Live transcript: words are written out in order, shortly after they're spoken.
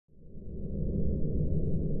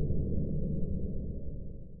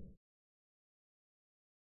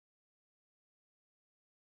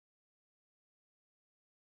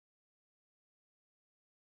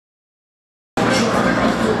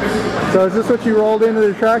So is this what you rolled into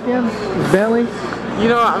the track in? This Bentley? You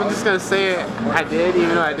know, I'm just gonna say it. I did,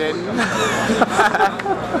 even though I didn't.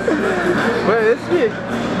 But it's good.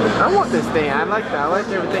 I want this thing. I like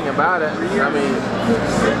everything about it. I mean,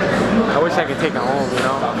 I wish I could take it home. You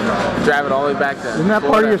know, drive it all the way back to. Isn't that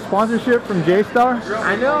part of your sponsorship from J-Star?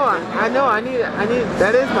 I know. I need.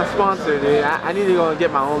 That is my sponsor, dude. I need to go and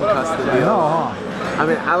get my own custody. Oh. I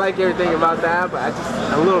mean, I like everything about that, but I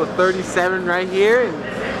just a little 37 right here, and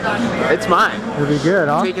it's mine. It'll be good,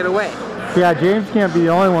 huh? Take it away. Yeah, James can't be the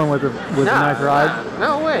only one with a nice ride.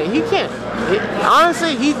 No way, he can't.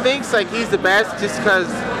 Honestly, he thinks like he's the best just because,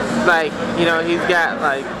 like, you know, he's got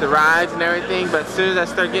like the rides and everything. But as soon as I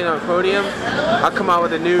start getting on a podium, I'll come out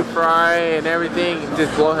with a new Ferrari and everything and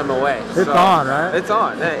just blow him away. It's on, right? It's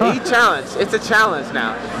on. He challenged. It's a challenge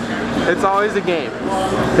now. It's always a game.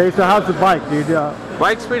 Okay, so how's the bike, dude?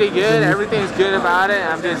 Bike's pretty good. Everything's good about it.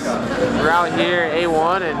 We're out here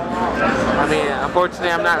A1, and I mean, unfortunately,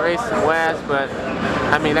 I'm not racing West, but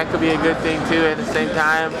I mean that could be a good thing too at the same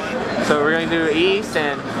time. So we're gonna do East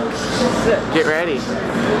and get ready.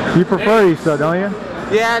 You prefer East, though, don't you?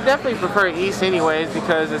 Yeah, I definitely prefer East anyways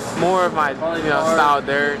because it's more of my style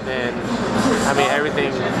dirt, and I mean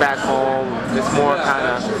everything back home is more kind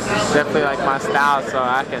of definitely like my style, so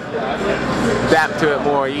I can adapt to it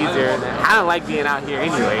more easier. And I don't like being out here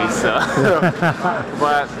anyway, so.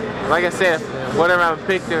 But like I said, whatever I'm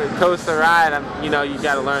picked to coast or ride, you know, you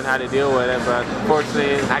got to learn how to deal with it. But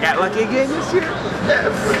unfortunately, I got lucky again this year.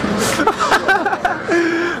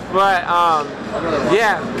 But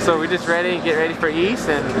yeah, so we're just get ready for East,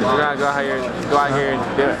 and we're gonna go out here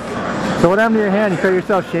and do it. So what happened to your hand? You cut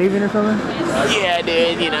yourself shaving or something? Yeah, I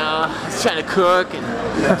did. You know, I was trying to cook and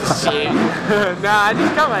just shave. No, I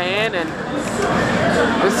just cut my hand, and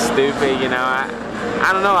it's stupid. You know,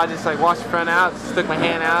 I don't know. I just like washed the front out, stuck my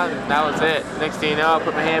hand out, and that was it. Next thing you know, I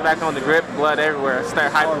put my hand back on the grip, blood everywhere. I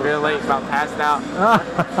started hyperventilating, about passed out.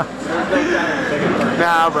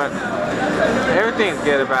 No, but everything's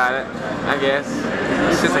good about it, I guess.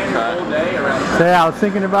 It's just a cut. So yeah, I was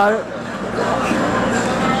thinking about it.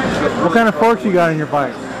 What kind of forks you got in your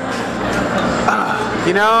bike?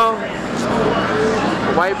 You know,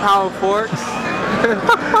 white power forks.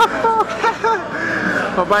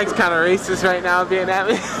 My bike's kind of racist right now being at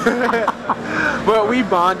me. But we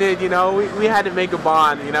bonded, you know, we had to make a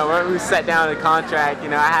bond, you know, we sat down in a contract, you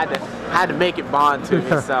know, I had to make it bond to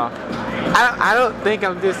me, so. I don't think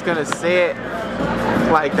I'm just gonna say it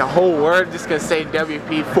like the whole word, I'm just gonna say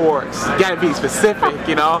WP forks. You gotta be specific,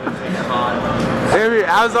 you know.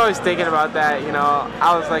 I was always thinking about that, you know.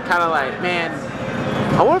 I was like kind of like, man,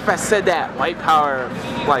 I wonder if I said that white power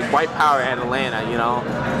at Atlanta, you know,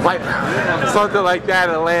 white power, something like that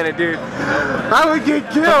in Atlanta, dude. I would get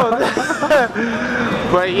killed.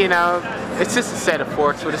 But you know, it's just a set of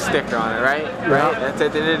forks with a sticker on it, right? Yeah. Right. That's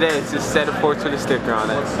at the end of the day. It's just a set of forks with a sticker on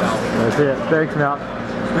it. So. That's it. Thanks, Mount.